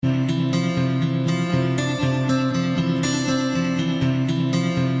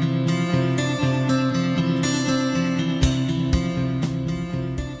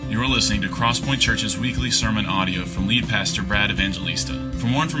Crosspoint Church's weekly sermon audio from lead pastor Brad Evangelista. For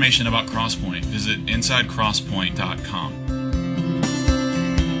more information about Crosspoint, visit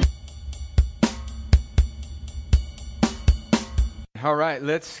insidecrosspoint.com. All right,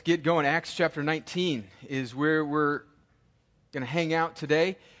 let's get going. Acts chapter 19 is where we're going to hang out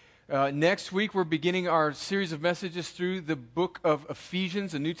today. Next week, we're beginning our series of messages through the book of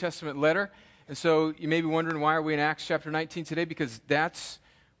Ephesians, a New Testament letter. And so you may be wondering, why are we in Acts chapter 19 today? Because that's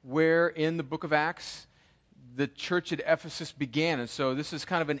where in the book of Acts the church at Ephesus began. And so this is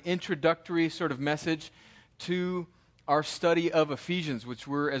kind of an introductory sort of message to our study of Ephesians, which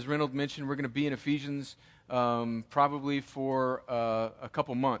as Reynold mentioned, we're going to be in Ephesians probably for a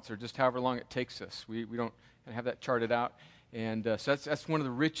couple months, or just however long it takes us. We don't have that charted out. And so that's one of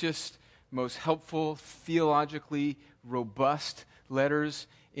the richest, most helpful, theologically robust letters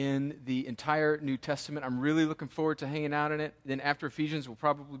in the entire New Testament. I'm really looking forward to hanging out in it. Then after Ephesians, we'll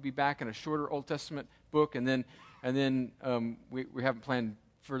probably be back in a shorter Old Testament book, and then we haven't planned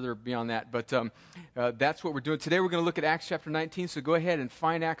further beyond that. But that's what we're doing. Today we're going to look at Acts chapter 19, so go ahead and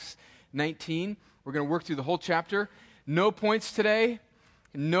find Acts 19. We're going to work through the whole chapter. No points today,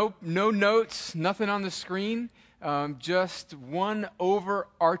 no notes, nothing on the screen, just one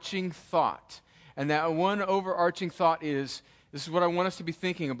overarching thought. And that one overarching thought is, this is what I want us to be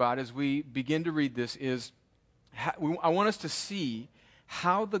thinking about as we begin to read this, is I want us to see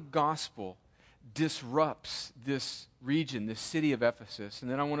how the gospel disrupts this region, this city of Ephesus. And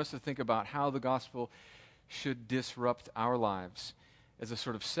then I want us to think about how the gospel should disrupt our lives as a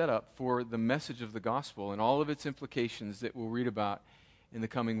sort of setup for the message of the gospel and all of its implications that we'll read about in the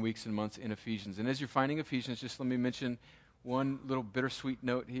coming weeks and months in Ephesians. And as you're finding Ephesians, just let me mention one little bittersweet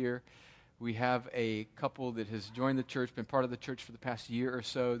note here. We have a couple that has joined the church, been part of the church for the past year or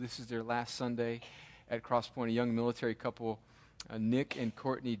so. This is their last Sunday at Crosspoint, a young military couple, Nick and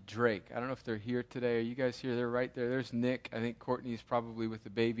Courtney Drake. I don't know if they're here today. Are you guys here? They're right there. There's Nick. I think Courtney's probably with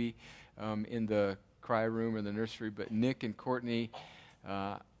the baby in the cry room or the nursery. But Nick and Courtney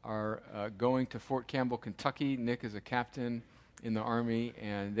are going to Fort Campbell, Kentucky. Nick is a captain in the Army,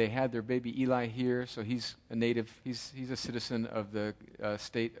 and they had their baby Eli here, so he's a native. He's a citizen of the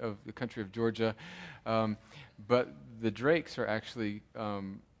state of the country of Georgia. But the Drakes are actually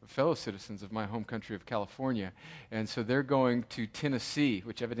fellow citizens of my home country of California, and so they're going to Tennessee,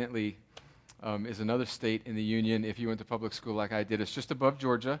 which evidently is another state in the Union. If you went to public school like I did, it's just above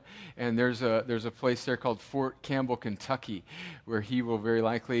Georgia, and there's a place there called Fort Campbell, Kentucky, where he will very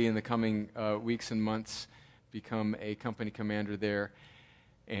likely in the coming weeks and months become a company commander there,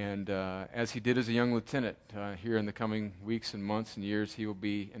 and as he did as a young lieutenant, here in the coming weeks and months and years, he will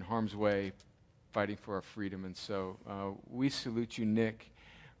be in harm's way fighting for our freedom. And so we salute you, Nick.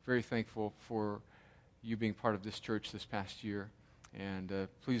 Very thankful for you being part of this church this past year. And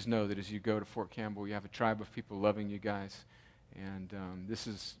please know that as you go to Fort Campbell, you have a tribe of people loving you guys, and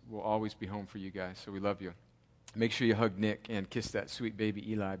will always be home for you guys, so we love you. Make sure you hug Nick and kiss that sweet baby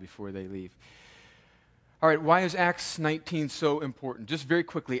Eli before they leave. All right, why is Acts 19 so important? Just very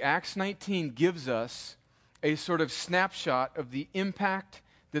quickly, Acts 19 gives us a sort of snapshot of the impact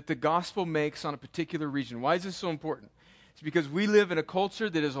that the gospel makes on a particular region. Why is this so important? It's because we live in a culture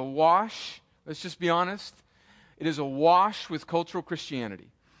that is awash, let's just be honest, it is awash with cultural Christianity,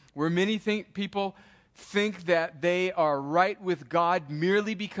 where many people think that they are right with God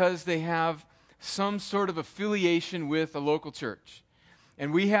merely because they have some sort of affiliation with a local church.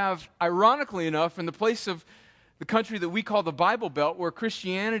 And we have, ironically enough, in the place of the country that we call the Bible Belt, where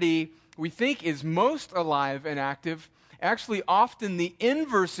Christianity, we think, is most alive and active, actually often the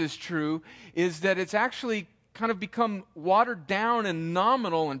inverse is true, is that it's actually kind of become watered down and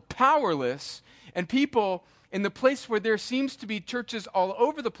nominal and powerless, and people in the place where there seems to be churches all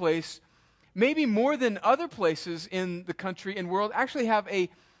over the place, maybe more than other places in the country and world, actually have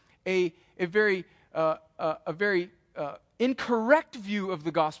a very incorrect view of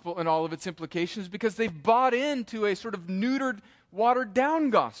the gospel and all of its implications, because they've bought into a sort of neutered,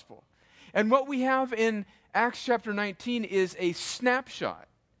 watered-down gospel. And what we have in Acts chapter 19 is a snapshot,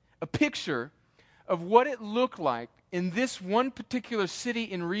 a picture of what it looked like in this one particular city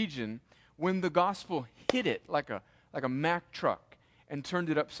and region when the gospel hit it like a Mack truck and turned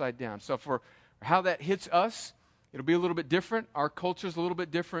it upside down. So for how that hits us, it'll be a little bit different. Our culture's a little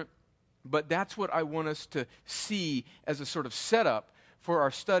bit different. But that's what I want us to see as a sort of setup for our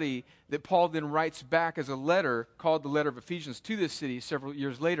study that Paul then writes back as a letter called the letter of Ephesians to this city several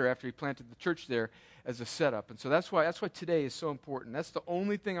years later after he planted the church there as a setup. And so that's why today is so important. That's the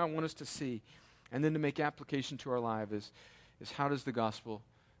only thing I want us to see. And then to make application to our life is how does the gospel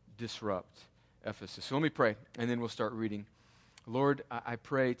disrupt Ephesus? So let me pray, and then we'll start reading. Lord, I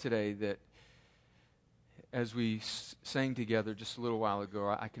pray today that as we sang together just a little while ago,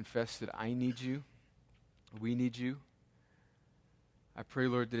 I confess that I need you. We need you. I pray,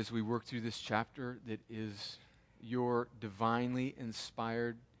 Lord, that as we work through this chapter that is your divinely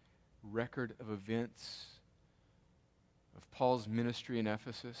inspired record of events of Paul's ministry in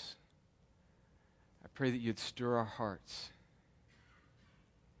Ephesus, I pray that you'd stir our hearts.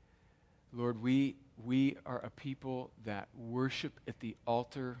 Lord, we are a people that worship at the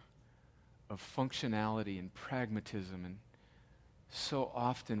altar of functionality and pragmatism, and so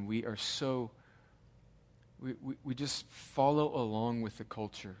often we are we just follow along with the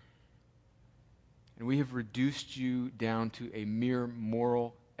culture. And we have reduced you down to a mere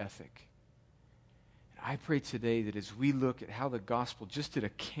moral ethic. And I pray today that as we look at how the gospel just did a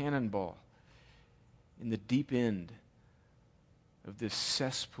cannonball in the deep end of this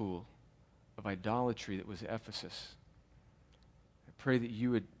cesspool of idolatry that was Ephesus, I pray that you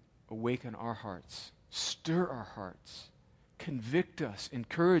would awaken our hearts, stir our hearts, convict us,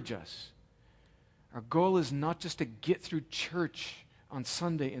 encourage us. Our goal is not just to get through church on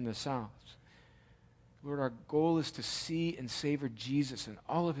Sunday in the South. Lord, our goal is to see and savor Jesus in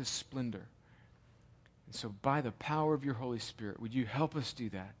all of his splendor. And so by the power of your Holy Spirit, would you help us do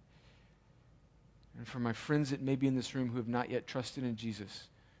that? And for my friends that may be in this room who have not yet trusted in Jesus,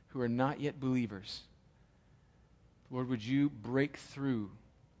 who are not yet believers, Lord, would you break through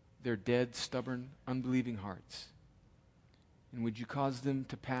their dead, stubborn, unbelieving hearts? And would you cause them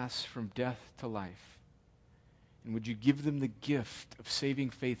to pass from death to life? And would you give them the gift of saving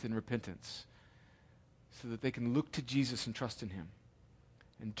faith and repentance so that they can look to Jesus and trust in him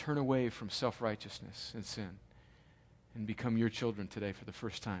and turn away from self-righteousness and sin and become your children today for the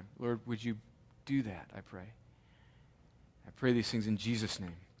first time? Lord, would you do that, I pray. I pray these things in Jesus'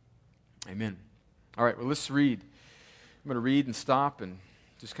 name. Amen. All right, well, let's read. I'm going to read and stop and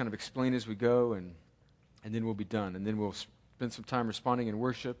just kind of explain as we go, and then we'll be done. And then we'll spend some time responding in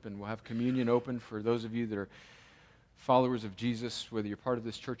worship, and we'll have communion open for those of you that are followers of Jesus, whether you're part of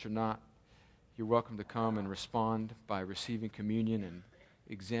this church or not. You're welcome to come and respond by receiving communion and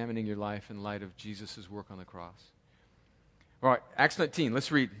examining your life in light of Jesus' work on the cross. All right, Acts 19,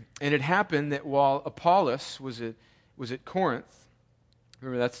 let's read. And it happened that while Apollos was at Corinth,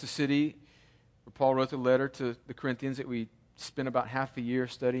 remember that's the city where Paul wrote the letter to the Corinthians that we spent about half a year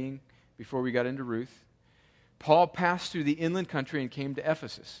studying before we got into Ruth. Paul passed through the inland country and came to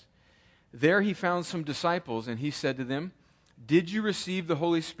Ephesus. There he found some disciples, and he said to them, "Did you receive the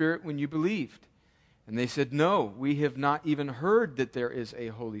Holy Spirit when you believed?" And they said, "No, we have not even heard that there is a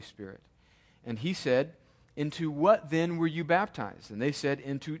Holy Spirit." And he said, "Into what then were you baptized?" And they said,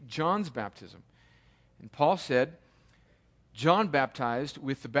 "Into John's baptism." And Paul said, "John baptized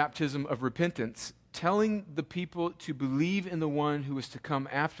with the baptism of repentance, telling the people to believe in the one who was to come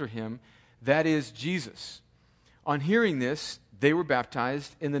after him, that is Jesus." On hearing this, they were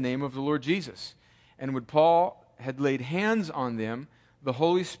baptized in the name of the Lord Jesus. And when Paul had laid hands on them, the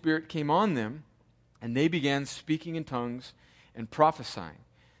Holy Spirit came on them, and they began speaking in tongues and prophesying.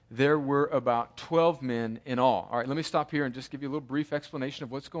 There were about 12 men in all. All right, let me stop here and just give you a little brief explanation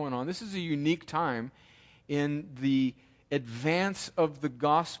of what's going on. This is a unique time in the advance of the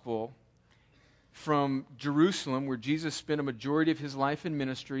gospel from Jerusalem, where Jesus spent a majority of his life in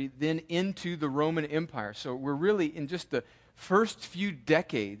ministry, then into the Roman Empire. So we're really in just the first few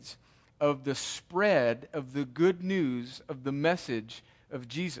decades of the spread of the good news of the message of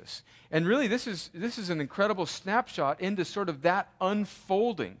Jesus. And really, this is an incredible snapshot into sort of that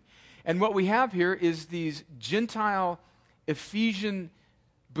unfolding. And what we have here is these Gentile Ephesian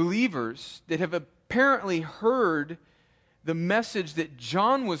believers that have apparently heard the message that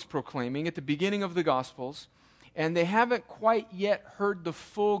John was proclaiming at the beginning of the Gospels, and they haven't quite yet heard the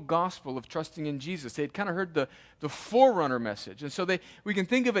full gospel of trusting in Jesus. They had kind of heard the forerunner message. And so we can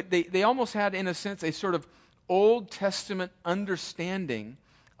think of it, they almost had, in a sense, a sort of Old Testament understanding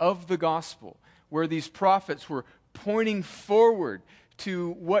of the gospel, where these prophets were pointing forward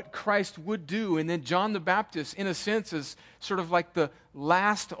to what Christ would do. And then John the Baptist, in a sense, is sort of like the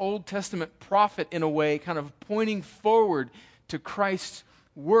last Old Testament prophet in a way, kind of pointing forward to Christ's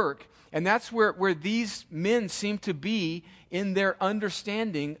work. And that's where these men seem to be in their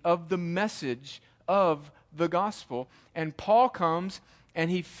understanding of the message of the gospel. And Paul comes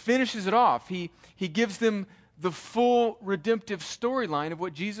and he finishes it off. He gives them the full redemptive storyline of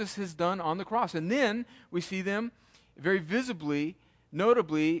what Jesus has done on the cross. And then we see them very visibly,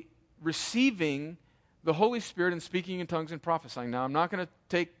 notably, receiving the Holy Spirit and speaking in tongues and prophesying. Now, I'm not going to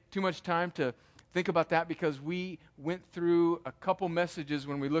take too much time to think about that because we went through a couple messages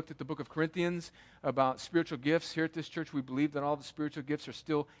when we looked at the book of Corinthians about spiritual gifts. Here at this church, we believe that all the spiritual gifts are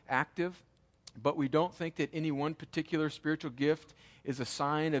still active. but we don't think that any one particular spiritual gift is a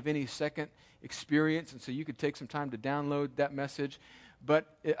sign of any second experience, and so you could take some time to download that message. But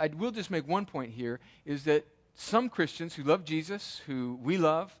I will just make one point here, is that some Christians who love Jesus, who we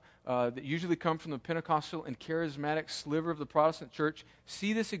love, that usually come from the Pentecostal and charismatic sliver of the Protestant church,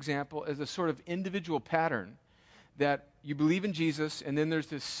 see this example as a sort of individual pattern that you believe in Jesus, and then there's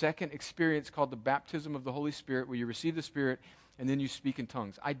this second experience called the baptism of the Holy Spirit, where you receive the Spirit, and then you speak in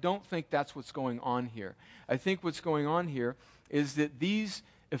tongues. I don't think that's what's going on here. I think what's going on here is that these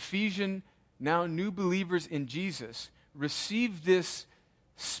Ephesian, now new believers in Jesus, receive this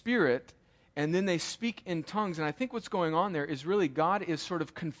Spirit, and then they speak in tongues. And I think what's going on there is really God is sort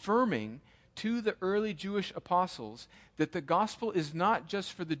of confirming to the early Jewish apostles that the gospel is not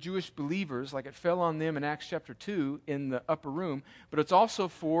just for the Jewish believers, like it fell on them in Acts chapter 2 in the upper room, but it's also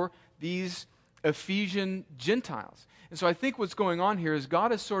for these Ephesian Gentiles. And so I think what's going on here is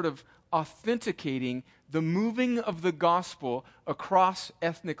God is sort of authenticating the moving of the gospel across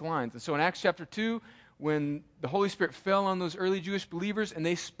ethnic lines. And so in Acts chapter 2, when the Holy Spirit fell on those early Jewish believers and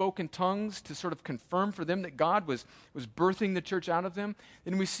they spoke in tongues to sort of confirm for them that God was birthing the church out of them,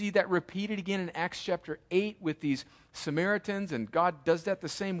 then we see that repeated again in Acts chapter 8 with these Samaritans, and God does that the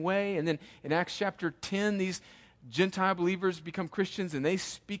same way. And then in Acts chapter 10, these Gentile believers become Christians and they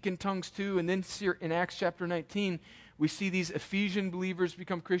speak in tongues too. And then in Acts chapter 19, we see these Ephesian believers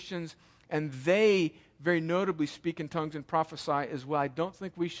become Christians, and they very notably speak in tongues and prophesy as well. I don't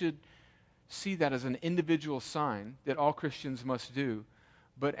think we should see that as an individual sign that all Christians must do,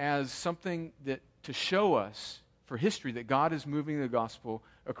 but as something that to show us for history that God is moving the gospel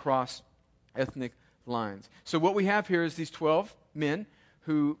across ethnic lines. So what we have here is these 12 men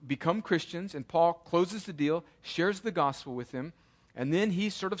who become Christians, and Paul closes the deal, shares the gospel with them, and then he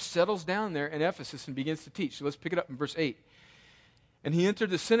sort of settles down there in Ephesus and begins to teach. So let's pick it up in verse 8. And he entered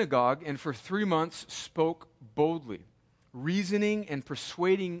the synagogue and for 3 months spoke boldly, reasoning and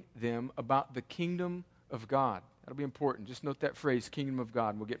persuading them about the kingdom of God. That'll be important. Just note that phrase, kingdom of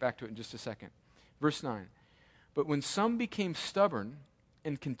God. We'll get back to it in just a second. Verse 9. But when some became stubborn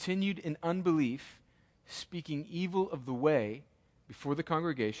and continued in unbelief, speaking evil of the way before the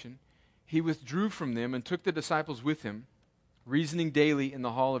congregation, he withdrew from them and took the disciples with him, reasoning daily in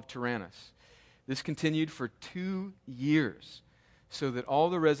the hall of Tyrannus. This continued for 2 years, so that all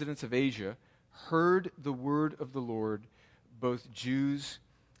the residents of Asia heard the word of the Lord, both Jews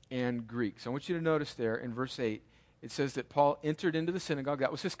and Greeks. I want you to notice there in verse 8, it says that Paul entered into the synagogue.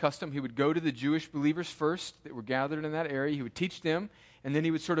 That was his custom. He would go to the Jewish believers first that were gathered in that area. He would teach them, and then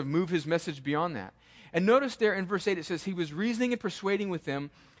he would sort of move his message beyond that. And notice there in verse 8, it says he was reasoning and persuading with them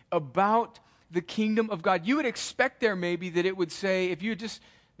about the kingdom of God. You would expect there maybe that it would say, if you had just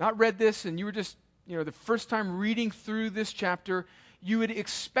not read this and you were just, the first time reading through this chapter, you would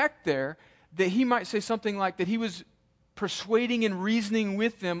expect there that he might say something like that he was persuading and reasoning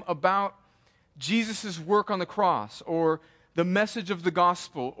with them about Jesus' work on the cross, or the message of the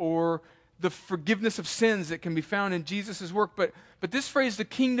gospel, or the forgiveness of sins that can be found in Jesus' work. But this phrase, the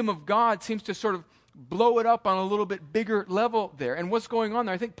kingdom of God, seems to sort of blow it up on a little bit bigger level there. And what's going on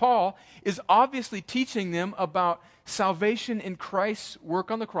there? I think Paul is obviously teaching them about salvation in Christ's work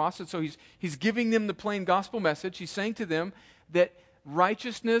on the cross. And so he's giving them the plain gospel message. He's saying to them that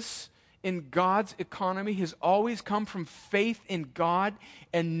righteousness in God's economy has always come from faith in God.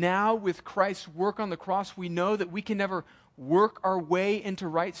 And now with Christ's work on the cross, we know that we can never work our way into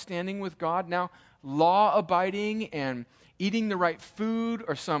right standing with God. Now, law-abiding and eating the right food,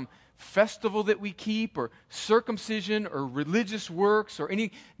 or some festival that we keep, or circumcision, or religious works, or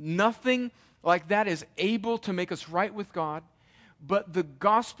nothing like that is able to make us right with God. But the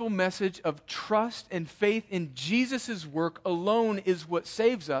gospel message of trust and faith in Jesus' work alone is what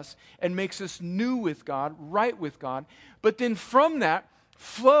saves us and makes us new with God, right with God. But then from that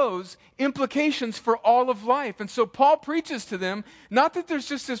flows implications for all of life. And so Paul preaches to them, not that there's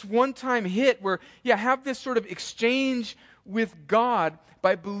just this one-time hit where, have this sort of exchange with God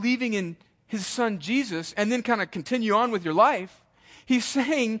by believing in his son Jesus and then kind of continue on with your life. He's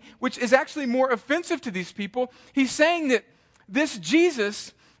saying, which is actually more offensive to these people, he's saying that this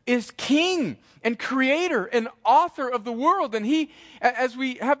Jesus is king and creator and author of the world. And he, as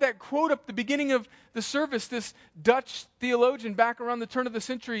we have that quote up at the beginning of the service, this Dutch theologian back around the turn of the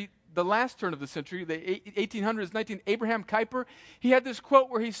century, the last turn of the century, the 1800s, Abraham Kuyper, he had this quote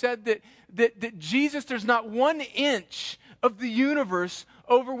where he said that Jesus, there's not 1 inch of the universe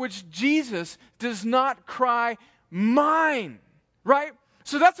over which Jesus does not cry, mine, right?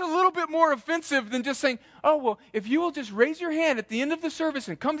 So that's a little bit more offensive than just saying, oh, well, if you will just raise your hand at the end of the service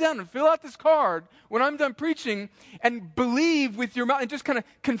and come down and fill out this card when I'm done preaching and believe with your mouth and just kind of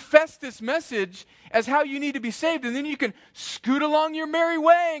confess this message as how you need to be saved, and then you can scoot along your merry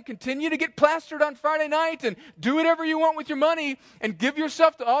way and continue to get plastered on Friday night and do whatever you want with your money and give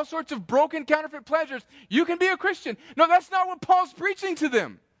yourself to all sorts of broken counterfeit pleasures, you can be a Christian. No, that's not what Paul's preaching to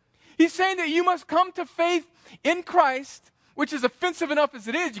them. He's saying that you must come to faith in Christ, which is offensive enough as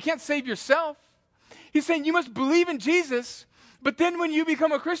it is. You can't save yourself. He's saying you must believe in Jesus, but then when you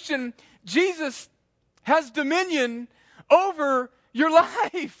become a Christian, Jesus has dominion over your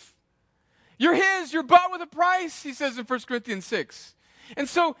life. You're his. You're bought with a price, he says in 1 Corinthians 6. And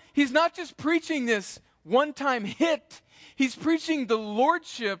so he's not just preaching this one-time hit. He's preaching the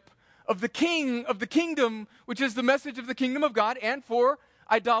lordship of the king of the kingdom, which is the message of the kingdom of God, and for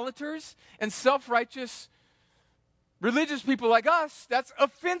idolaters and self-righteous religious people like us, that's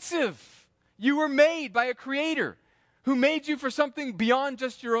offensive. You were made by a creator who made you for something beyond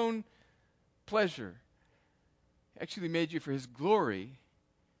just your own pleasure. He actually made you for his glory,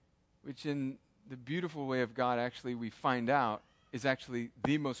 which in the beautiful way of God, actually, we find out is actually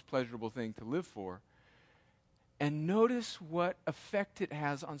the most pleasurable thing to live for. And notice what effect it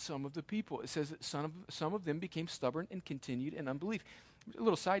has on some of the people. It says that some of them became stubborn and continued in unbelief. A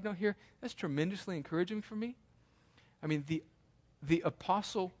little side note here, that's tremendously encouraging for me. I mean, the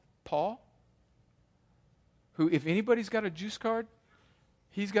Apostle Paul, who, if anybody's got a juice card,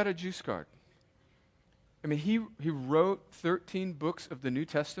 he's got a juice card. I mean, he wrote 13 books of the New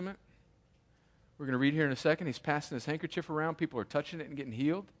Testament. We're going to read here in a second. He's passing his handkerchief around. People are touching it and getting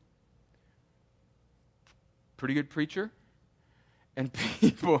healed. Pretty good preacher. And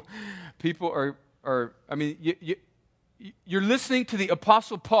people are I mean, you're listening to the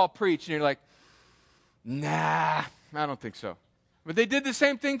Apostle Paul preach, and you're like, nah, I don't think so. But they did the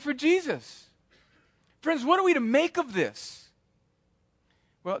same thing for Jesus. Friends, what are we to make of this?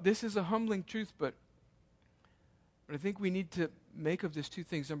 Well, this is a humbling truth, but I think we need to make of this two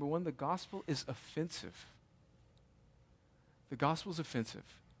things. Number one, the gospel is offensive. The gospel is offensive.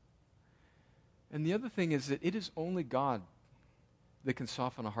 And the other thing is that it is only God that can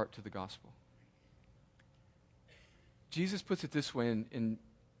soften a heart to the gospel. Jesus puts it this way in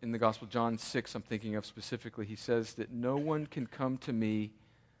the gospel, John 6, I'm thinking of specifically. He says that no one can come to me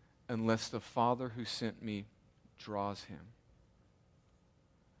unless the Father who sent me draws him.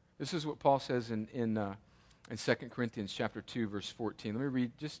 This is what Paul says in 2 Corinthians chapter 2, verse 14. Let me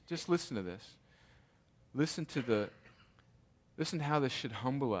read, just listen to this. Listen to how this should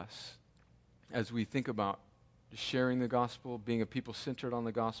humble us as we think about sharing the gospel, being a people centered on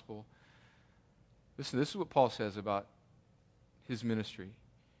the gospel. Listen, this is what Paul says about his ministry.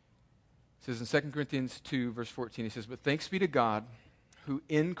 It says in 2 Corinthians 2, verse 14, he says, "But thanks be to God, who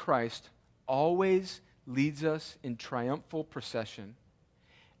in Christ always leads us in triumphal procession,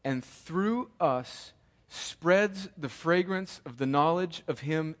 and through us spreads the fragrance of the knowledge of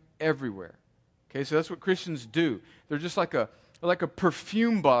him everywhere." Okay, so that's what Christians do. They're just like a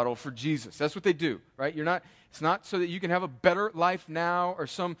perfume bottle for Jesus. That's what they do, right? It's not so that you can have a better life now or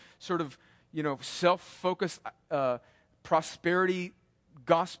some sort of, self-focused prosperity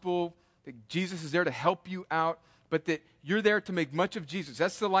gospel that Jesus is there to help you out, but that you're there to make much of Jesus.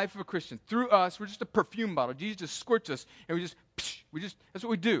 That's the life of a Christian. Through us, we're just a perfume bottle. Jesus just squirts us, and that's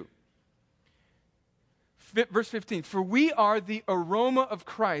what we do. Verse 15, "For we are the aroma of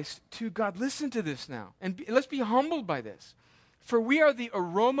Christ to God." Listen to this now, and let's be humbled by this. "For we are the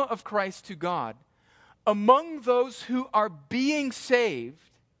aroma of Christ to God among those who are being saved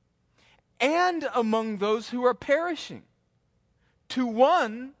and among those who are perishing. To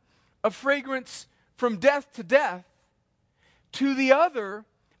one, a fragrance from death to death, to the other,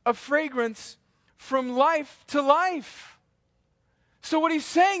 a fragrance from life to life." So what he's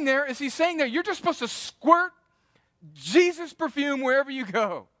saying there is you're just supposed to squirt Jesus perfume wherever you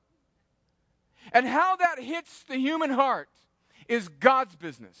go. And how that hits the human heart is God's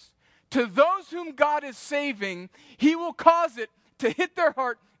business. To those whom God is saving, he will cause it to hit their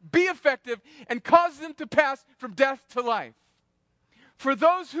heart, be effective, and cause them to pass from death to life. For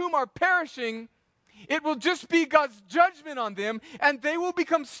those whom are perishing, it will just be God's judgment on them, and they will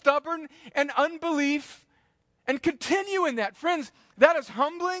become stubborn and unbelief and continue in that. Friends, that is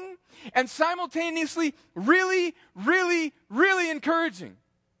humbling and simultaneously really, really, really encouraging.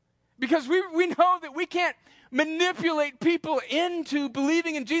 Because we know that we can't manipulate people into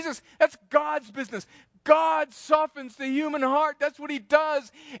believing in Jesus. That's God's business. God softens the human heart. That's what he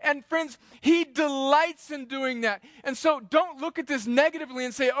does. And friends, he delights in doing that. And so don't look at this negatively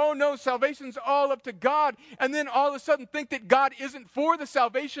and say, oh no, salvation's all up to God. And then all of a sudden think that God isn't for the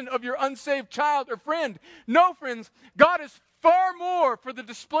salvation of your unsaved child or friend. No, friends, God is far more for the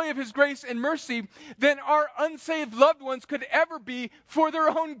display of his grace and mercy than our unsaved loved ones could ever be for their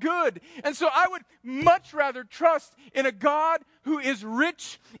own good. And so I would much rather trust in a God who is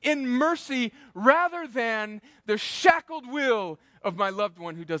rich in mercy rather than the shackled will of my loved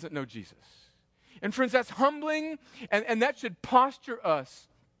one who doesn't know Jesus. And friends, that's humbling, and that should posture us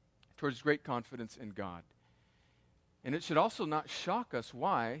towards great confidence in God. And it should also not shock us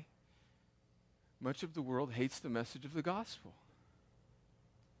why much of the world hates the message of the gospel.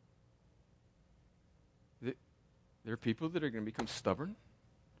 There are people that are going to become stubborn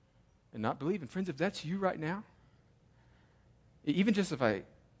and not believe. And friends, if that's you right now, even just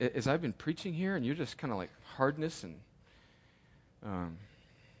as I've been preaching here and you're just kind of like hardness and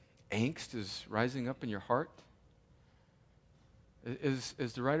angst is rising up in your heart, as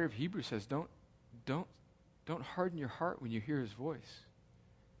the writer of Hebrews says, don't harden your heart when you hear his voice.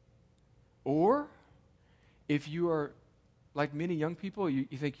 Or, if you are like many young people, you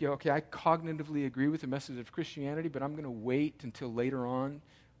think, yeah, okay, I cognitively agree with the message of Christianity, but I'm going to wait until later on,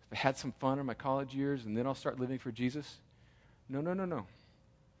 if I had some fun in my college years, and then I'll start living for Jesus. No.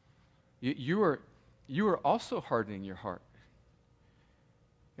 You are also hardening your heart.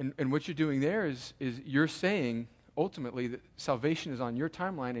 And what you're doing there is you're saying, ultimately, that salvation is on your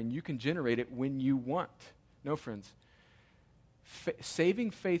timeline, and you can generate it when you want. No, friends.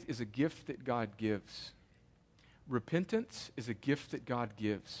 Saving faith is a gift that God gives. Repentance is a gift that God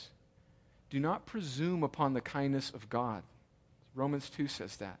gives. Do not presume upon the kindness of God. Romans 2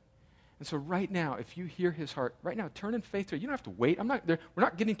 says that. And so right now, if you hear his heart, right now, turn in faith to it. You don't have to wait. We're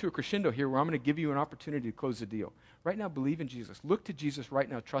not getting to a crescendo here where I'm going to give you an opportunity to close the deal. Right now, believe in Jesus. Look to Jesus right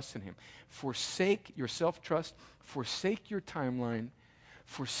now. Trust in him. Forsake your self-trust. Forsake your timeline.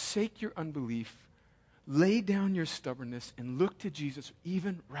 Forsake your unbelief. Lay down your stubbornness and look to Jesus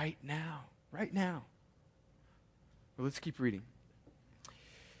even right now. Right now. Well, let's keep reading.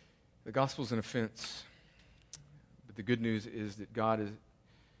 The gospel's an offense. But the good news is that God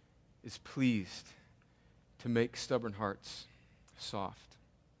is pleased to make stubborn hearts soft.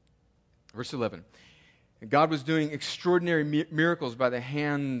 Verse 11. And God was doing extraordinary miracles by the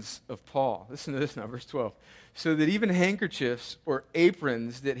hands of Paul. Listen to this now, verse 12. So that even handkerchiefs or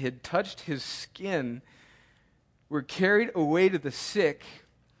aprons that had touched his skin were carried away to the sick,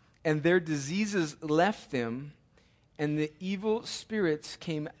 and their diseases left them, and the evil spirits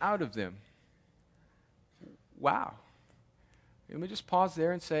came out of them. Wow. Let me just pause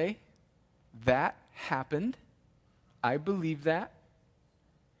there and say, that happened. I believe that.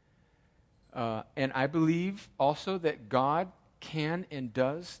 And I believe also that God can and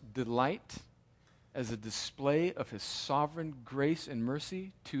does delight as a display of his sovereign grace and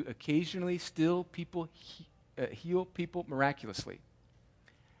mercy to occasionally still heal people miraculously.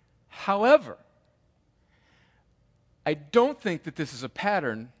 However, I don't think that this is a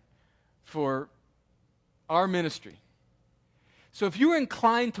pattern for our ministry. So if you're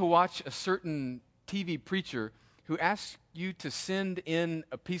inclined to watch a certain TV preacher who asks you to send in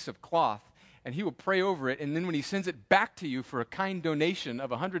a piece of cloth and he will pray over it, and then when he sends it back to you for a kind donation of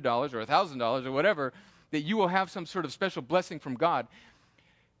 $100 or $1,000 or whatever, that you will have some sort of special blessing from God,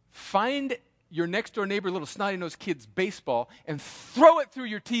 find your next-door neighbor little snotty-nosed kid's baseball and throw it through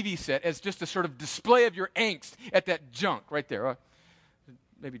your TV set as just a sort of display of your angst at that junk right there.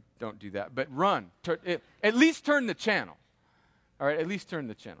 Maybe don't do that, but run. At least turn the channel. All right, at least turn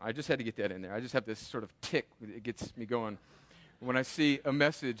the channel. I just had to get that in there. I just have this sort of tick. It gets me going when I see a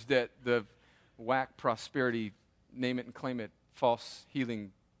message that the whack prosperity, name it and claim it, false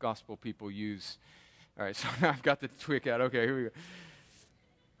healing gospel people use. All right, so now I've got the tweak out. Okay, here we go.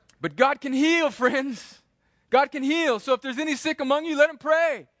 But God can heal, friends. God can heal. So if there's any sick among you, let him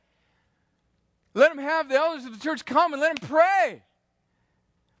pray. Let him have the elders of the church come and let him pray.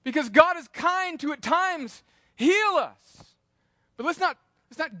 Because God is kind to, at times, heal us. But let's not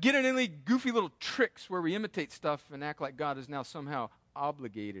get in any goofy little tricks where we imitate stuff and act like God is now somehow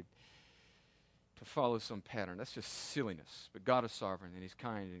obligated to follow some pattern. That's just silliness. But God is sovereign, and he's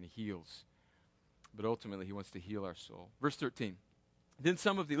kind, and he heals. But ultimately, he wants to heal our soul. Verse 13. Then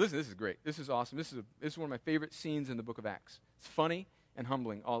some of the, listen, this is great. This is awesome. This is one of my favorite scenes in the book of Acts. It's funny and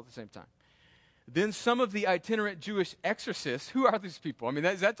humbling all at the same time. Then some of the itinerant Jewish exorcists, who are these people? I mean,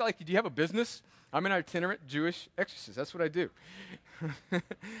 is that like, do you have a business? I'm an itinerant Jewish exorcist. That's what I do.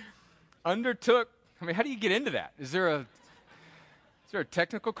 Undertook I mean, how do you get into that? Is there a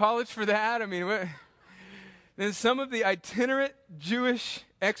technical college for that? I mean, what? Then some of the itinerant Jewish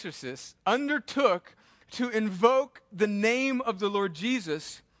exorcists undertook to invoke the name of the Lord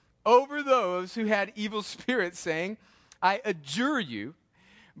Jesus over those who had evil spirits, saying, I adjure you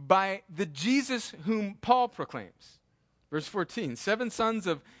by the Jesus whom Paul proclaims. Verse 14, 7 sons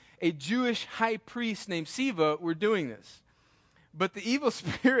of a Jewish high priest named Siva were doing this. But the evil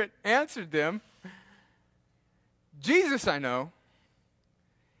spirit answered them, Jesus I know,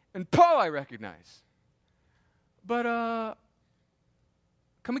 and Paul I recognize. But,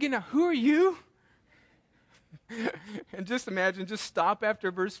 come again now, who are you? And just imagine, just stop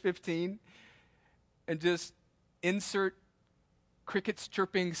after verse 15 and just insert crickets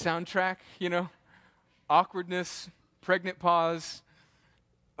chirping soundtrack, awkwardness, pregnant pause.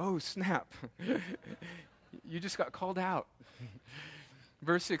 Oh, snap. You just got called out.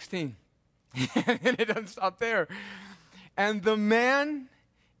 Verse 16. And it doesn't stop there. And the man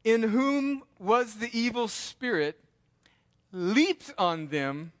in whom was the evil spirit leaped on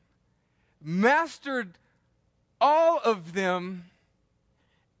them, mastered all of them,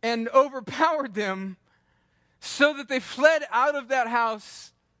 and overpowered them, so that they fled out of that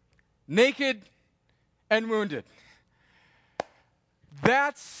house naked and wounded.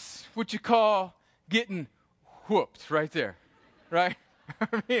 That's what you call getting whooped right there, right?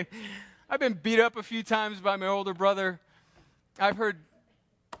 I mean, I've been beat up a few times by my older brother. I've heard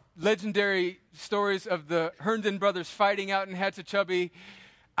legendary stories of the Herndon brothers fighting out in Hatchachubby.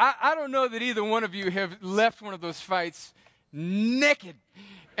 I don't know that either one of you have left one of those fights naked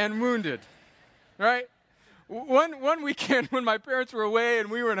and wounded, right? One weekend when my parents were away and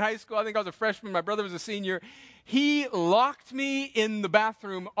we were in high school, I think I was a freshman, my brother was a senior, he locked me in the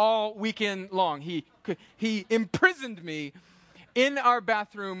bathroom all weekend long. He imprisoned me in our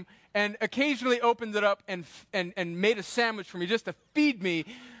bathroom and occasionally opened it up and made a sandwich for me just to feed me.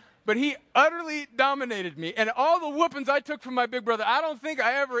 But he utterly dominated me. And all the whoopings I took from my big brother, I don't think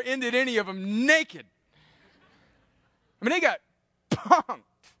I ever ended any of them naked. I mean, they got punked.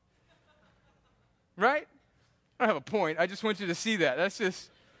 Right? I don't have a point. I just want you to see that. That's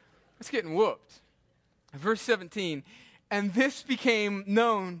getting whooped. Verse 17, and this became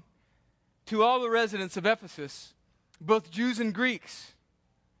known to all the residents of Ephesus, both Jews and Greeks,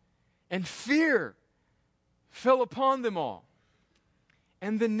 and fear fell upon them all.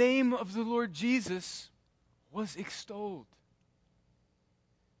 And the name of the Lord Jesus was extolled.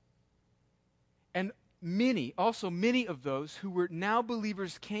 And many of those who were now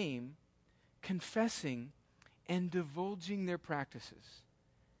believers came, confessing and divulging their practices.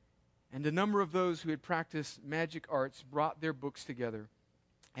 And a number of those who had practiced magic arts brought their books together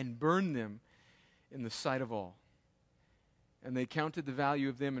and burned them in the sight of all. And they counted the value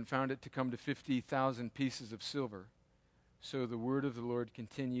of them and found it to come to 50,000 pieces of silver. So the word of the Lord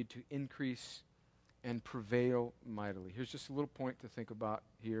continued to increase and prevail mightily. Here's just a little point to think about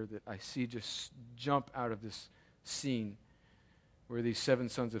here that I see just jump out of this scene where these 7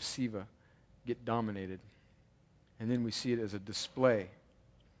 sons of Siva get dominated. And then we see it as a display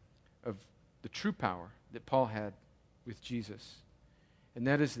of the true power that Paul had with Jesus. And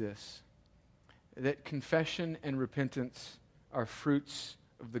that is this, that confession and repentance are fruits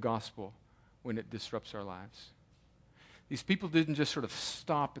of the gospel when it disrupts our lives. These people didn't just sort of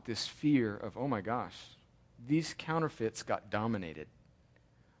stop at this fear of, oh my gosh, these counterfeits got dominated.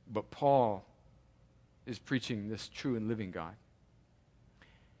 But Paul is preaching this true and living God.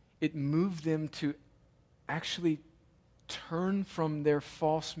 It moved them to actually turn from their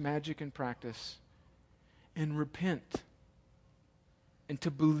false magic and practice and repent and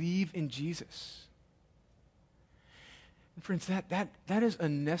to believe in Jesus. And friends, that is a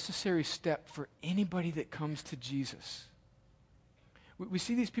necessary step for anybody that comes to Jesus. We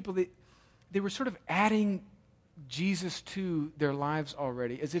see these people, they were sort of adding Jesus to their lives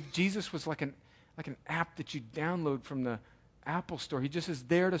already, as if Jesus was like an app that you download from the Apple Store. He just is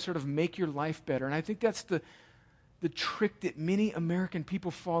there to sort of make your life better. And I think that's the trick that many American people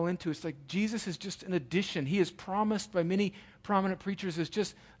fall into. It's like Jesus is just an addition. He is promised by many prominent preachers as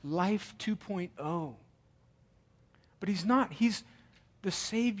just life 2.0. But he's not. He's the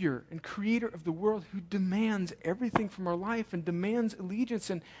Savior and Creator of the world who demands everything from our life and demands allegiance.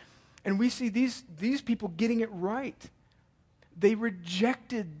 And we see these people getting it right. They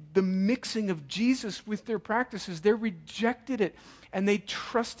rejected the mixing of Jesus with their practices. They rejected it, and they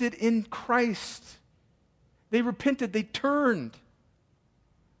trusted in Christ. They repented. They turned.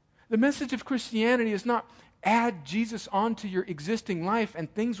 The message of Christianity is not add Jesus onto your existing life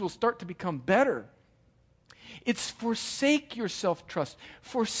and things will start to become better. It's forsake your self-trust,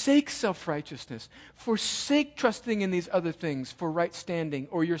 forsake self-righteousness, forsake trusting in these other things for right standing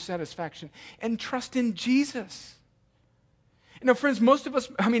or your satisfaction, and trust in Jesus. Now, friends, most of us,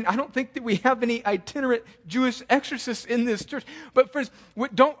 I don't think that we have any itinerant Jewish exorcists in this church, but friends,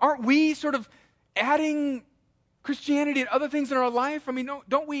 aren't we sort of adding Christianity and other things in our life?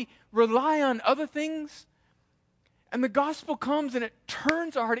 Don't we rely on other things? And the gospel comes and it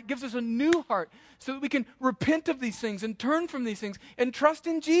turns our heart. It gives us a new heart so that we can repent of these things and turn from these things and trust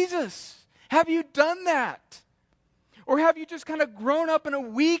in Jesus. Have you done that? Or have you just kind of grown up in a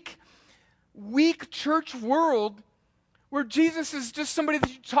weak church world where Jesus is just somebody that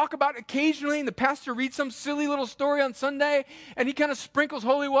you talk about occasionally and the pastor reads some silly little story on Sunday and he kind of sprinkles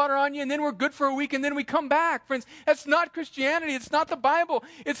holy water on you and then we're good for a week and then we come back? Friends, that's not Christianity. It's not the Bible.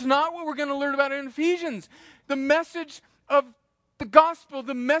 It's not what we're going to learn about in Ephesians. The message of the gospel,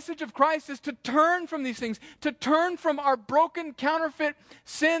 the message of Christ is to turn from these things, to turn from our broken, counterfeit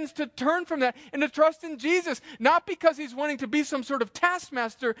sins, to turn from that and to trust in Jesus. Not because he's wanting to be some sort of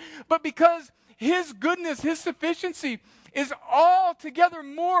taskmaster, but because his goodness, his sufficiency is altogether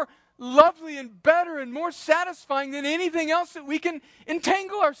more lovely and better and more satisfying than anything else that we can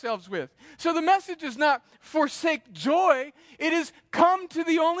entangle ourselves with. So the message is not forsake joy. It is come to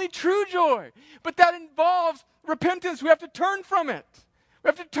the only true joy. But that involves repentance. We have to turn from it. We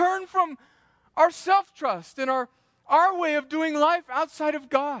have to turn from our self-trust and our way of doing life outside of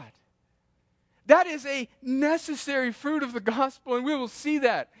God. That is a necessary fruit of the gospel, and we will see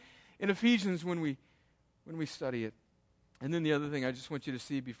that in Ephesians when we study it. And then the other thing I just want you to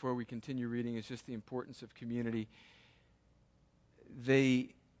see before we continue reading is just the importance of community.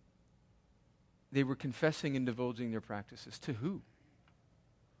 They were confessing and divulging their practices. To who?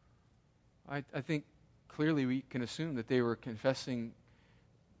 I think clearly we can assume that they were confessing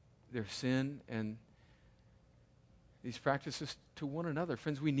their sin and these practices to one another.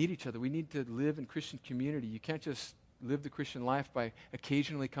 Friends, we need each other. We need to live in Christian community. You can't just live the Christian life by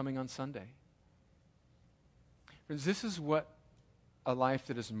occasionally coming on Sunday. Friends, this is what a life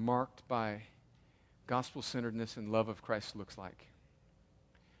that is marked by gospel-centeredness and love of Christ looks like.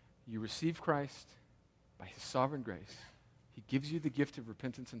 You receive Christ by his sovereign grace. He gives you the gift of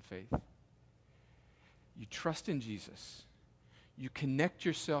repentance and faith. You trust in Jesus. You connect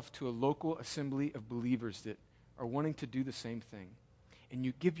yourself to a local assembly of believers that are wanting to do the same thing. And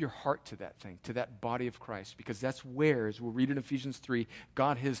you give your heart to that thing, to that body of Christ, because that's where, as we'll read in Ephesians 3,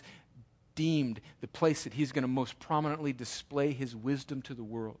 God has deemed the place that he's going to most prominently display his wisdom to the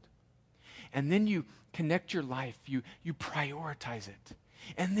world. And then you connect your life, you prioritize it.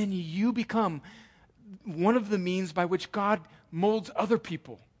 And then you become one of the means by which God molds other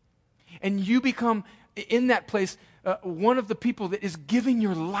people. And you become, in that place, one of the people that is giving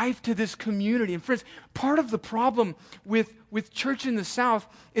your life to this community. And friends, part of the problem with church in the South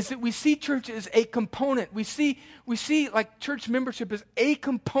is that we see church as a component. We see like church membership as a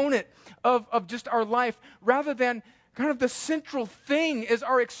component of just our life, rather than kind of the central thing is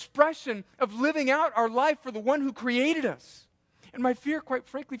our expression of living out our life for the one who created us. And my fear, quite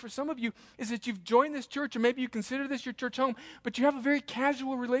frankly, for some of you is that you've joined this church, or maybe you consider this your church home, but you have a very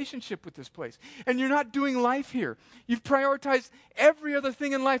casual relationship with this place. And you're not doing life here. You've prioritized every other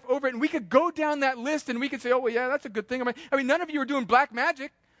thing in life over it. And we could go down that list and we could say, oh, well, yeah, that's a good thing. I mean, none of you are doing black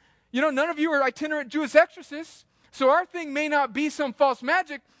magic. None of you are itinerant Jewish exorcists. So our thing may not be some false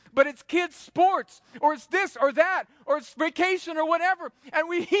magic, but it's kids' sports, or it's this or that, or it's vacation or whatever. And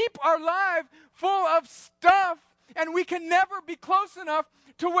we heap our life full of stuff. And we can never be close enough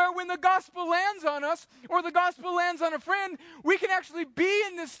to where when the gospel lands on us or the gospel lands on a friend, we can actually be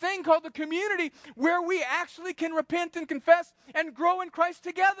in this thing called the community where we actually can repent and confess and grow in Christ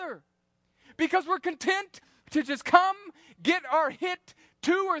together. Because we're content to just come, get our hit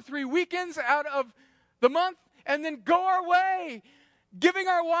 2 or 3 weekends out of the month, and then go our way, giving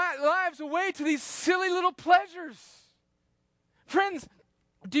our lives away to these silly little pleasures. Friends,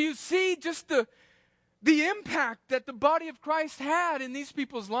 do you see just the impact that the body of Christ had in these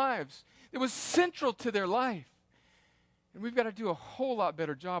people's lives? It was central to their life. And we've got to do a whole lot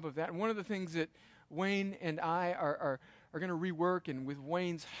better job of that. And one of the things that Wayne and I are going to rework, and with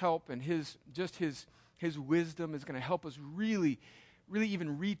Wayne's help and his wisdom is going to help us really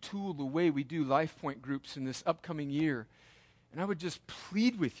even retool the way we do Life Point groups in this upcoming year. And I would just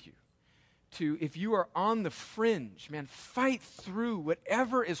plead with you to, if you are on the fringe, man, fight through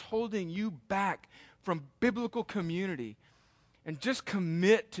whatever is holding you back from biblical community and just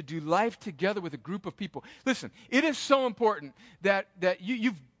commit to do life together with a group of people. Listen, it is so important that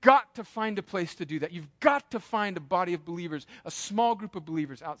you've got to find a place to do that. You've got to find a body of believers, a small group of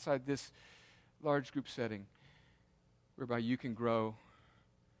believers outside this large group setting whereby you can grow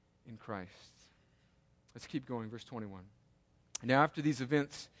in Christ. Let's keep going, verse 21. Now, after these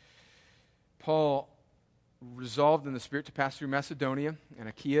events, Paul resolved in the Spirit to pass through Macedonia and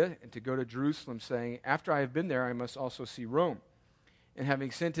Achaia and to go to Jerusalem, saying, "After I have been there, I must also see Rome." And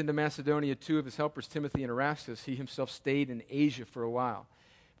having sent into Macedonia 2 of his helpers, Timothy and Erastus, he himself stayed in Asia for a while.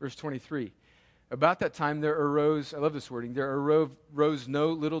 Verse 23. About that time there arose, I love this wording, there arose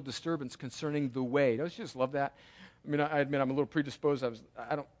no little disturbance concerning the way. Don't you just love that? I mean, I admit I'm a little predisposed.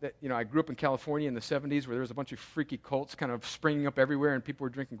 I grew up in California in the 70s where there was a bunch of freaky cults kind of springing up everywhere, and people were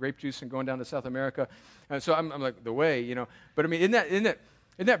drinking grape juice and going down to South America. And so I'm like, the way, you know. But I mean, isn't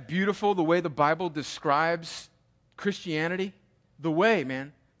that beautiful, the way the Bible describes Christianity? The way,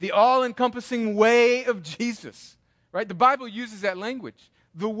 man. The all-encompassing way of Jesus, right? The Bible uses that language.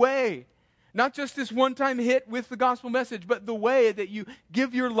 The way. Not just this one-time hit with the gospel message, but the way that you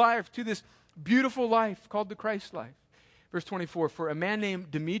give your life to this beautiful life called the Christ life. Verse 24, for a man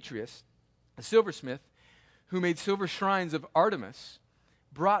named Demetrius, a silversmith, who made silver shrines of Artemis,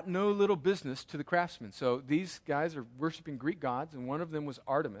 brought no little business to the craftsmen. So these guys are worshiping Greek gods, and one of them was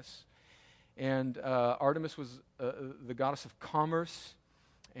Artemis. And Artemis was the goddess of commerce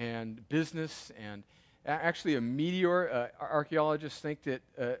and business, and actually a meteor. Archaeologists think that,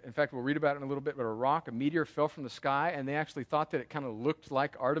 in fact, we'll read about it in a little bit, but a meteor fell from the sky, and they actually thought that it kind of looked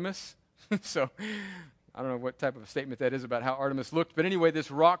like Artemis. So I don't know what type of a statement that is about how Artemis looked, but anyway, this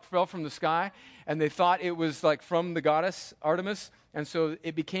rock fell from the sky, and they thought it was like from the goddess Artemis, and so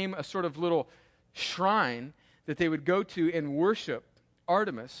it became a sort of little shrine that they would go to and worship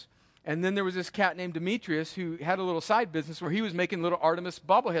Artemis. And then there was this cat named Demetrius who had a little side business where he was making little Artemis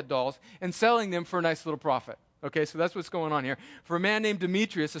bobblehead dolls and selling them for a nice little profit. Okay, so that's what's going on here. For a man named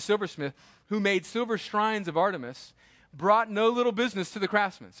Demetrius, a silversmith, who made silver shrines of Artemis, brought no little business to the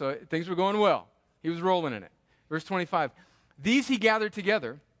craftsmen. So things were going well. He was rolling in it. Verse 25, these he gathered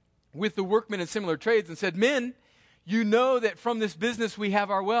together with the workmen in similar trades and said, men, you know that from this business we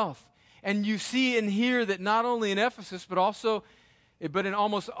have our wealth. And you see and hear that not only in Ephesus, but in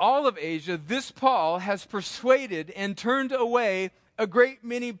almost all of Asia, this Paul has persuaded and turned away a great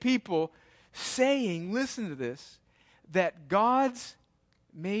many people, saying, listen to this, that gods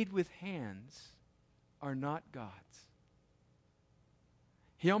made with hands are not gods.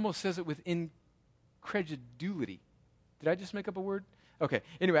 He almost says it with incredulity. Did I just make up a word? Okay,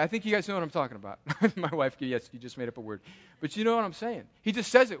 anyway, I think you guys know what I'm talking about. My wife, yes, you just made up a word. But you know what I'm saying. He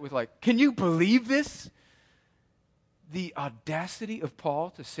just says it with like, can you believe this? The audacity of Paul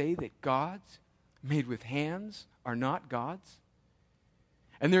to say that gods made with hands are not gods.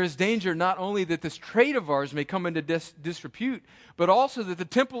 And there is danger not only that this trade of ours may come into disrepute, but also that the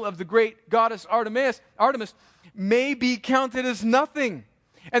temple of the great goddess Artemis may be counted as nothing,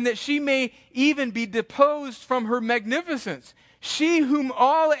 and that she may even be deposed from her magnificence, she whom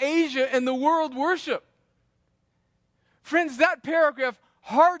all Asia and the world worship. Friends, that paragraph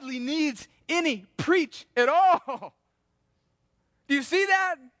hardly needs any preach at all. Do you see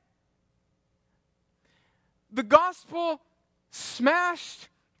that? The gospel smashed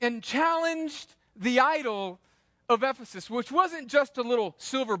and challenged the idol of Ephesus, which wasn't just a little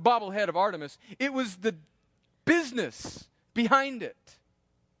silver bobblehead of Artemis. It was the business behind it.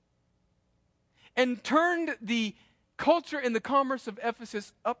 And turned the culture and the commerce of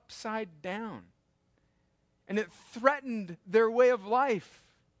Ephesus upside down. And it threatened their way of life.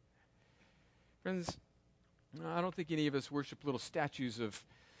 Friends, I don't think any of us worship little statues of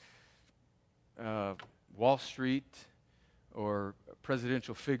Wall Street or a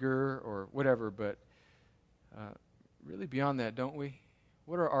presidential figure or whatever, but really beyond that, don't we?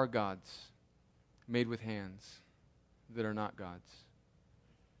 What are our gods made with hands that are not gods?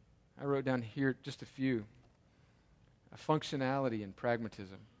 I wrote down here just a few. Functionality and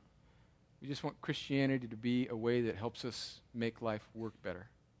pragmatism. We just want Christianity to be a way that helps us make life work better.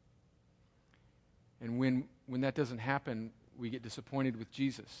 And when that doesn't happen, we get disappointed with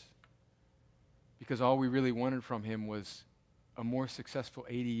Jesus. Because all we really wanted from him was a more successful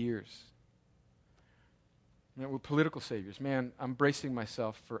 80 years. You know, we're political saviors. Man, I'm bracing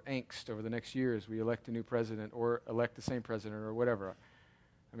myself for angst over the next year as we elect a new president or elect the same president or whatever.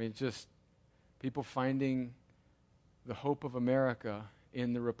 I mean, just people finding the hope of America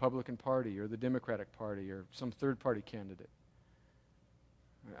in the Republican Party or the Democratic Party or some third-party candidate.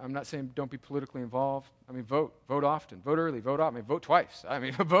 I'm not saying don't be politically involved. I mean, vote. Vote often. Vote early. Vote often. I mean, vote twice. I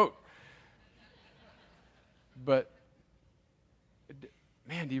mean, vote. But,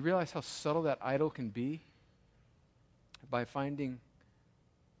 man, do you realize how subtle that idol can be? By finding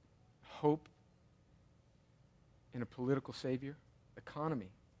hope in a political savior?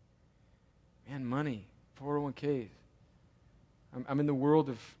 Economy. Man, money. 401ks. I'm in the world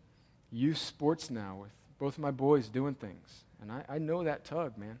of youth sports now with both of my boys doing things. And I know that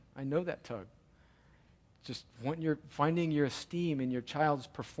tug, man. I know that tug. Just finding your esteem in your child's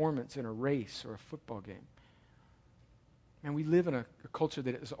performance in a race or a football game. And we live in a culture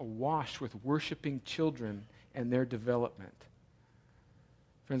that is awash with worshiping children and their development.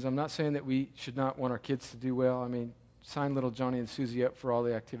 Friends, I'm not saying that we should not want our kids to do well. I mean, sign little Johnny and Susie up for all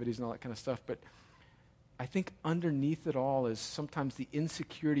the activities and all that kind of stuff. But I think underneath it all is sometimes the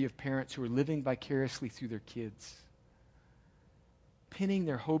insecurity of parents who are living vicariously through their kids, pinning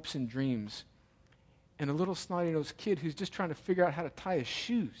their hopes and dreams in a little snotty-nosed kid who's just trying to figure out how to tie his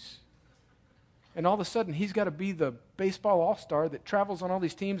shoes. And all of a sudden, he's got to be the baseball all-star that travels on all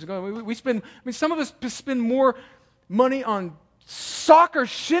these teams. Some of us spend more money on soccer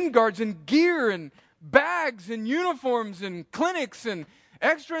shin guards and gear and bags and uniforms and clinics and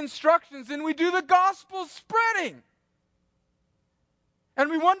extra instructions than we do the gospel spreading. And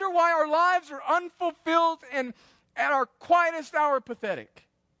we wonder why our lives are unfulfilled and at our quietest hour pathetic.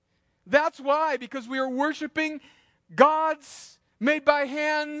 That's why, because we are worshiping gods made by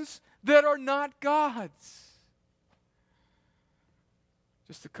hands that are not God's.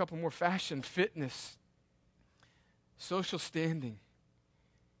 Just a couple more: fashion, fitness, social standing.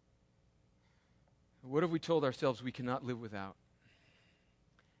 What have we told ourselves we cannot live without?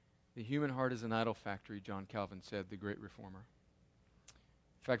 The human heart is an idol factory, John Calvin said, the great reformer.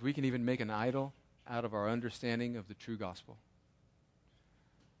 In fact, we can even make an idol out of our understanding of the true gospel.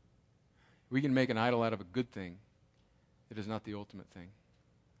 We can make an idol out of a good thing that is not the ultimate thing.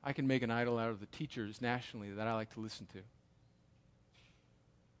 I can make an idol out of the teachers nationally that I like to listen to.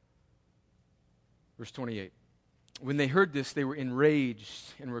 Verse 28. When they heard this, they were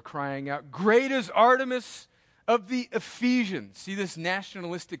enraged and were crying out, "Great is Artemis of the Ephesians." See this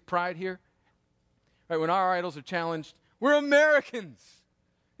nationalistic pride here? Right, when our idols are challenged, we're Americans.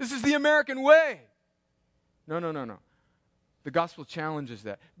 This is the American way. No. The gospel challenges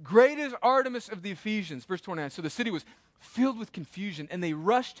that. Great is Artemis of the Ephesians. Verse 29. So the city was filled with confusion, and they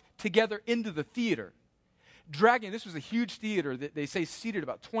rushed together into the theater. This was a huge theater that they say seated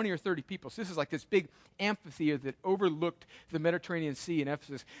about 20 or 30 people. So this is like this big amphitheater that overlooked the Mediterranean Sea in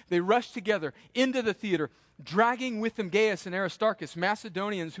Ephesus. They rushed together into the theater, dragging with them Gaius and Aristarchus,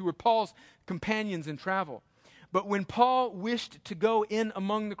 Macedonians who were Paul's companions in travel. But when Paul wished to go in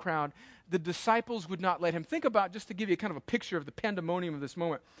among the crowd, the disciples would not let him. Think about, just to give you kind of a picture of the pandemonium of this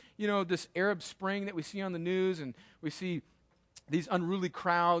moment, this Arab Spring that we see on the news, and we see these unruly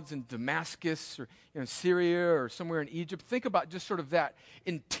crowds in Damascus or Syria or somewhere in Egypt. Think about just sort of that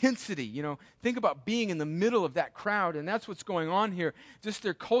intensity, Think about being in the middle of that crowd, and that's what's going on here. Just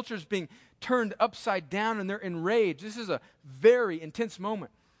their culture's being turned upside down, and they're enraged. This is a very intense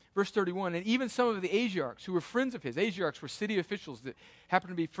moment. Verse 31, and even some of the Asiarchs who were friends of his, Asiarchs were city officials that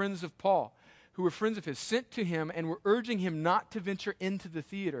happened to be friends of Paul, who were friends of his, sent to him and were urging him not to venture into the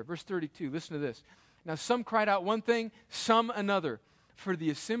theater. Verse 32, listen to this. Now some cried out one thing, some another, for the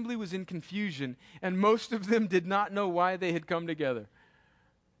assembly was in confusion, and most of them did not know why they had come together.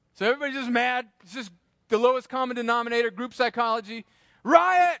 So everybody's just mad. It's just the lowest common denominator, group psychology.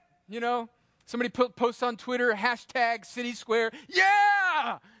 Riot! Somebody posts on Twitter, hashtag City Square.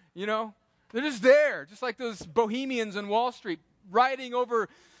 Yeah! They're just there, just like those bohemians on Wall Street, rioting over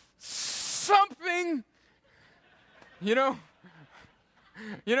something,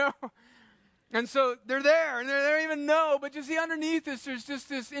 And so they're there, and they don't even know, but you see underneath this, there's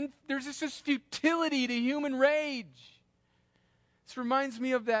this futility to human rage. This reminds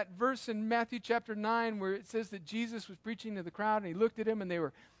me of that verse in Matthew chapter 9 where it says that Jesus was preaching to the crowd, and he looked at him, and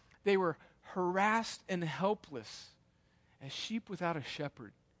they were harassed and helpless as sheep without a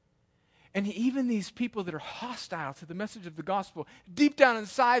shepherd. And even these people that are hostile to the message of the gospel, deep down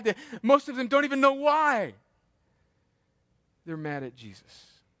inside, most of them don't even know why. They're mad at Jesus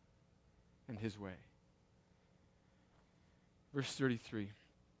and his way. Verse 33.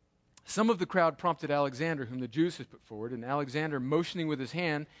 Some of the crowd prompted Alexander, whom the Jews had put forward, and Alexander, motioning with his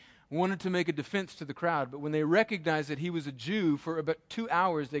hand, wanted to make a defense to the crowd. But when they recognized that he was a Jew, for about 2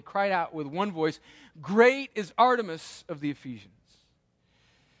 hours, they cried out with one voice, "Great is Artemis of the Ephesians."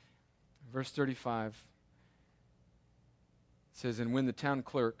 Verse 35 says, and when the town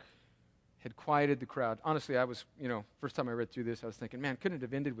clerk had quieted the crowd, honestly, I was, first time I read through this, I was thinking, man, couldn't it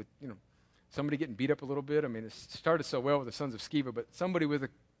have ended with, somebody getting beat up a little bit? I mean, it started so well with the sons of Sceva, but somebody with a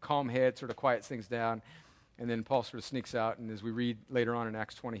calm head sort of quiets things down, and then Paul sort of sneaks out, and as we read later on in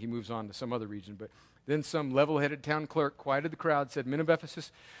Acts 20, he moves on to some other region. But then some level-headed town clerk quieted the crowd, said, "Men of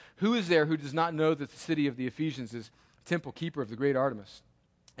Ephesus, who is there who does not know that the city of the Ephesians is temple keeper of the great Artemis,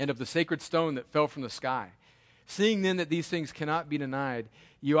 and of the sacred stone that fell from the sky? Seeing then that these things cannot be denied,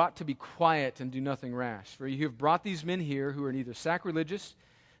 you ought to be quiet and do nothing rash. For you have brought these men here who are neither sacrilegious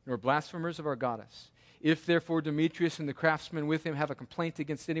nor blasphemers of our goddess. If therefore Demetrius and the craftsmen with him have a complaint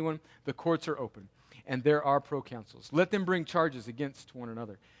against anyone, the courts are open, and there are proconsuls. Let them bring charges against one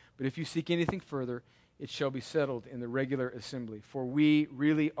another. But if you seek anything further, it shall be settled in the regular assembly. For we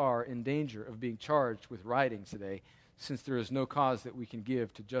really are in danger of being charged with rioting today, since there is no cause that we can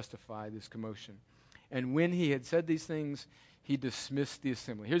give to justify this commotion. And when he had said these things, he dismissed the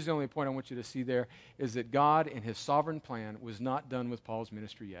assembly. Here's the only point I want you to see there, is that God, in his sovereign plan, was not done with Paul's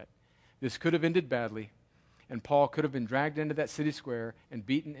ministry yet. This could have ended badly, and Paul could have been dragged into that city square and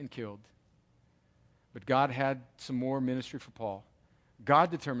beaten and killed. But God had some more ministry for Paul.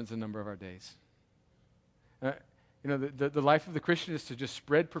 God determines the number of our days. The life of the Christian is to just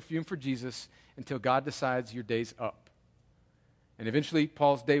spread perfume for Jesus until God decides your day's up. And eventually,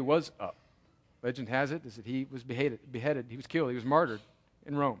 Paul's day was up. Legend has it is that he was beheaded. He was killed. He was martyred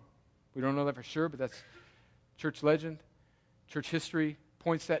in Rome. We don't know that for sure, but that's church legend. Church history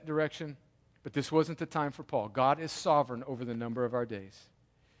points that direction. But this wasn't the time for Paul. God is sovereign over the number of our days.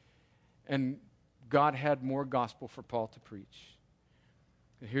 And God had more gospel for Paul to preach.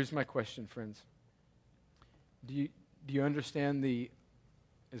 And here's my question, friends. Do you understand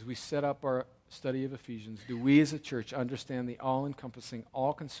as we set up our study of Ephesians, do we as a church understand the all-encompassing,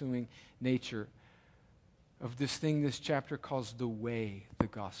 all-consuming nature of this thing this chapter calls the way, the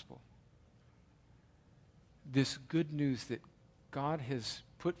gospel? This good news that God has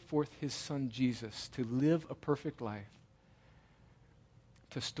put forth his Son Jesus to live a perfect life,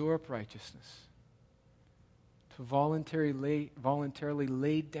 to store up righteousness, to voluntarily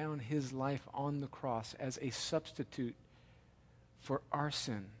lay down his life on the cross as a substitute for our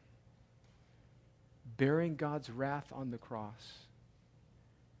sin, bearing God's wrath on the cross,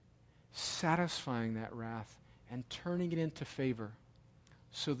 satisfying that wrath and turning it into favor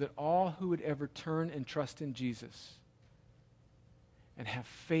so that all who would ever turn and trust in Jesus and have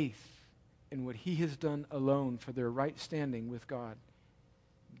faith in what he has done alone for their right standing with God,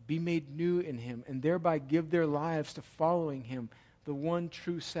 be made new in him, and thereby give their lives to following him, the one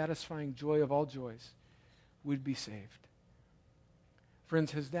true satisfying joy of all joys, would be saved.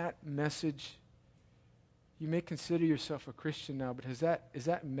 Friends, has that message, you may consider yourself a Christian now, but is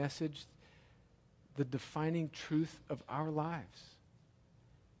that message the defining truth of our lives?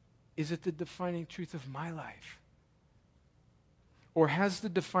 Is it the defining truth of my life? Or has the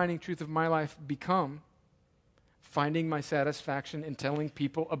defining truth of my life become finding my satisfaction in telling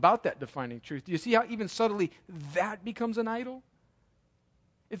people about that defining truth? Do you see how even subtly that becomes an idol?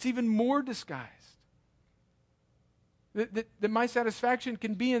 It's even more disguised. That my satisfaction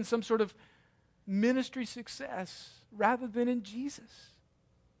can be in some sort of ministry success rather than in Jesus.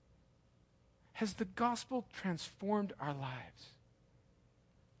 Has the gospel transformed our lives?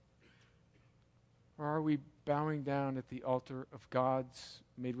 Or are we bowing down at the altar of gods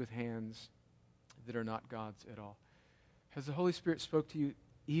made with hands that are not gods at all? Has the Holy Spirit spoke to you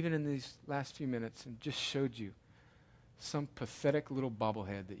even in these last few minutes and just showed you some pathetic little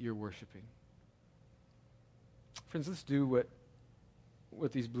bobblehead that you're worshiping? Friends, let's do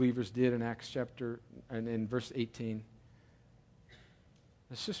what these believers did in Acts chapter and in verse 18.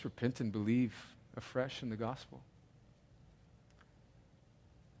 Let's just repent and believe afresh in the gospel.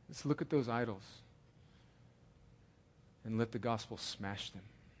 Let's look at those idols and let the gospel smash them.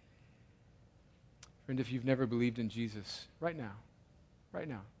 Friend, if you've never believed in Jesus, right now,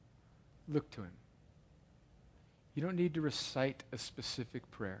 look to him. You don't need to recite a specific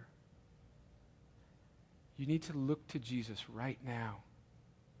prayer. You need to look to Jesus right now.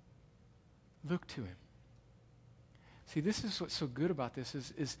 Look to him. See, this is what's so good about this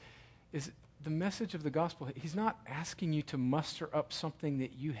is the message of the gospel. He's not asking you to muster up something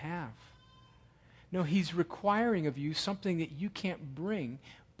that you have. No, he's requiring of you something that you can't bring,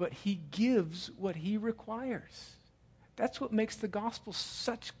 but he gives what he requires. That's what makes the gospel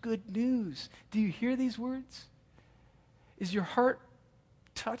such good news. Do you hear these words? Is your heart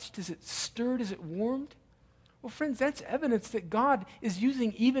touched? Is it stirred? Is it warmed? Well, friends, that's evidence that God is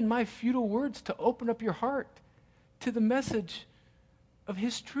using even my futile words to open up your heart to the message of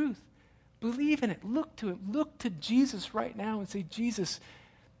his truth. Believe in it. Look to him. Look to Jesus right now and say, Jesus,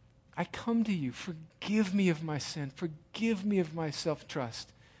 I come to you. Forgive me of my sin. Forgive me of my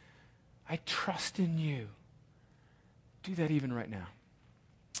self-trust. I trust in you. Do that even right now.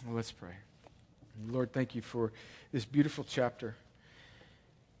 Well, let's pray. Lord, thank you for this beautiful chapter.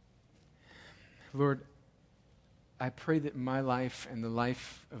 Lord, I pray that my life and the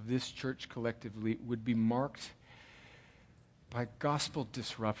life of this church collectively would be marked by gospel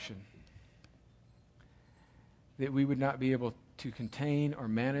disruption. that we would not be able to contain or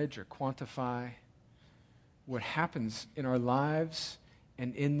manage or quantify what happens in our lives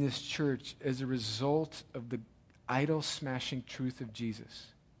and in this church as a result of the idol-smashing truth of Jesus.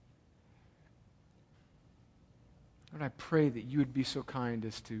 Lord, I pray that you would be so kind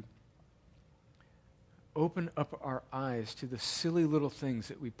as to open up our eyes to the silly little things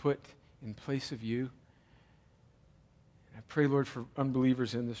that we put in place of you. And I pray, Lord, for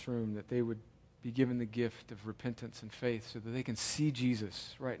unbelievers in this room that they would be given the gift of repentance and faith so that they can see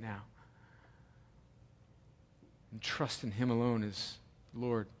Jesus right now and trust in him alone as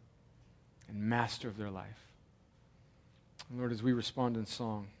Lord and master of their life. And Lord, as we respond in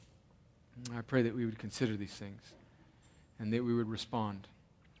song, I pray that we would consider these things and that we would respond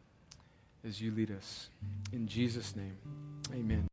as you lead us. In Jesus' name, amen.